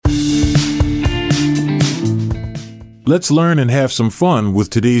Let's learn and have some fun with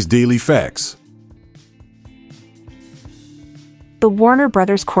today's daily facts. The Warner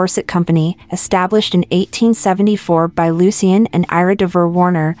Brothers Corset Company, established in 1874 by Lucien and Ira Dever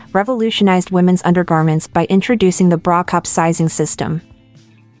Warner, revolutionized women's undergarments by introducing the bra cup sizing system.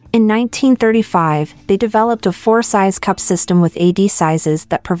 In 1935, they developed a 4-size cup system with AD sizes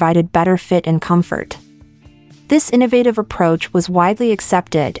that provided better fit and comfort. This innovative approach was widely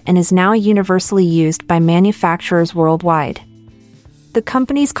accepted and is now universally used by manufacturers worldwide. The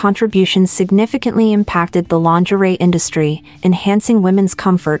company's contributions significantly impacted the lingerie industry, enhancing women's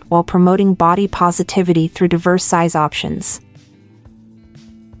comfort while promoting body positivity through diverse size options.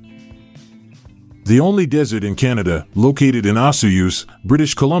 The only desert in Canada, located in Osoyoos,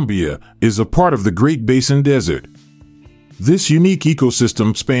 British Columbia, is a part of the Great Basin Desert. This unique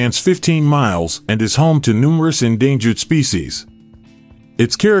ecosystem spans 15 miles and is home to numerous endangered species.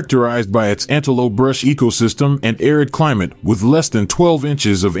 It's characterized by its antelope brush ecosystem and arid climate with less than 12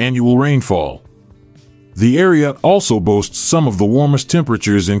 inches of annual rainfall. The area also boasts some of the warmest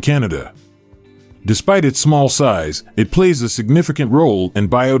temperatures in Canada. Despite its small size, it plays a significant role in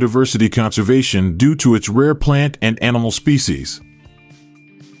biodiversity conservation due to its rare plant and animal species.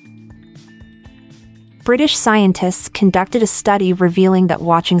 British scientists conducted a study revealing that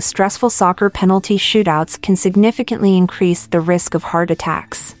watching stressful soccer penalty shootouts can significantly increase the risk of heart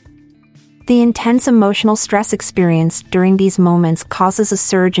attacks. The intense emotional stress experienced during these moments causes a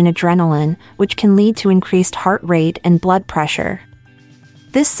surge in adrenaline, which can lead to increased heart rate and blood pressure.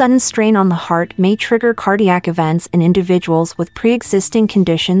 This sudden strain on the heart may trigger cardiac events in individuals with pre-existing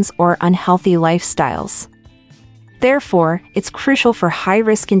conditions or unhealthy lifestyles. Therefore, it's crucial for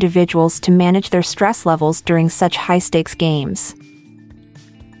high-risk individuals to manage their stress levels during such high-stakes games.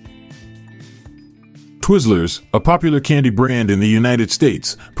 Twizzlers, a popular candy brand in the United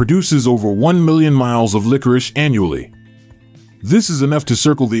States, produces over 1 million miles of licorice annually. This is enough to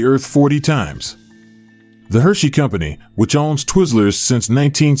circle the Earth 40 times. The Hershey Company, which owns Twizzlers since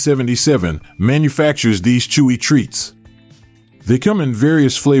 1977, manufactures these chewy treats. They come in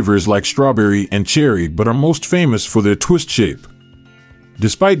various flavors like strawberry and cherry, but are most famous for their twist shape.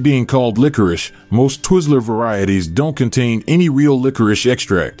 Despite being called licorice, most Twizzler varieties don't contain any real licorice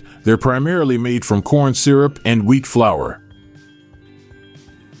extract. They're primarily made from corn syrup and wheat flour.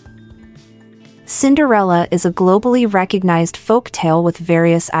 Cinderella is a globally recognized folk tale with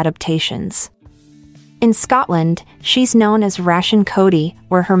various adaptations. In Scotland, she's known as Ration Cody,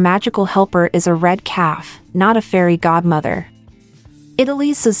 where her magical helper is a red calf, not a fairy godmother.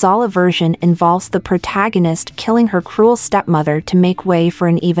 Italy's Zazala version involves the protagonist killing her cruel stepmother to make way for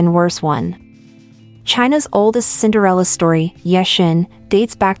an even worse one. China's oldest Cinderella story, Yexin,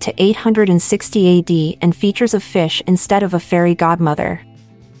 dates back to 860 AD and features a fish instead of a fairy godmother.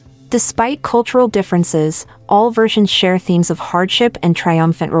 Despite cultural differences, all versions share themes of hardship and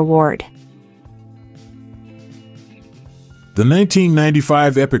triumphant reward. The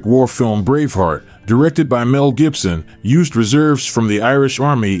 1995 epic war film Braveheart, directed by Mel Gibson, used reserves from the Irish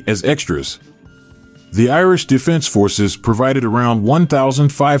Army as extras. The Irish Defence Forces provided around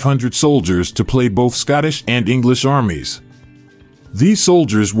 1,500 soldiers to play both Scottish and English armies. These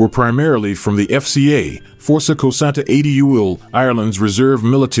soldiers were primarily from the FCA, Forza Cosanta Uil, Ireland's reserve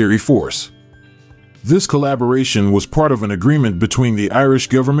military force. This collaboration was part of an agreement between the Irish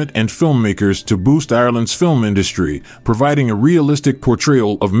government and filmmakers to boost Ireland's film industry, providing a realistic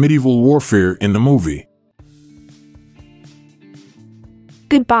portrayal of medieval warfare in the movie.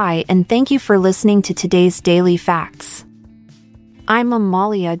 Goodbye, and thank you for listening to today's Daily Facts. I'm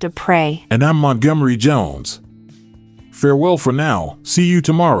Amalia Dupre. And I'm Montgomery Jones. Farewell for now. See you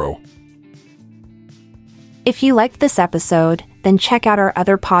tomorrow. If you liked this episode, then check out our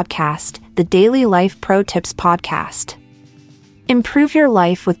other podcast, the Daily Life Pro Tips Podcast. Improve your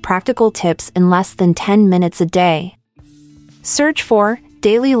life with practical tips in less than 10 minutes a day. Search for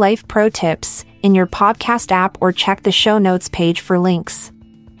Daily Life Pro Tips in your podcast app or check the show notes page for links.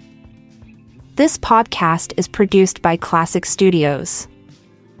 This podcast is produced by Classic Studios.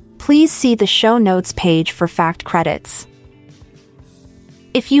 Please see the show notes page for fact credits.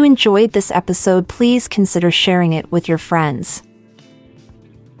 If you enjoyed this episode, please consider sharing it with your friends.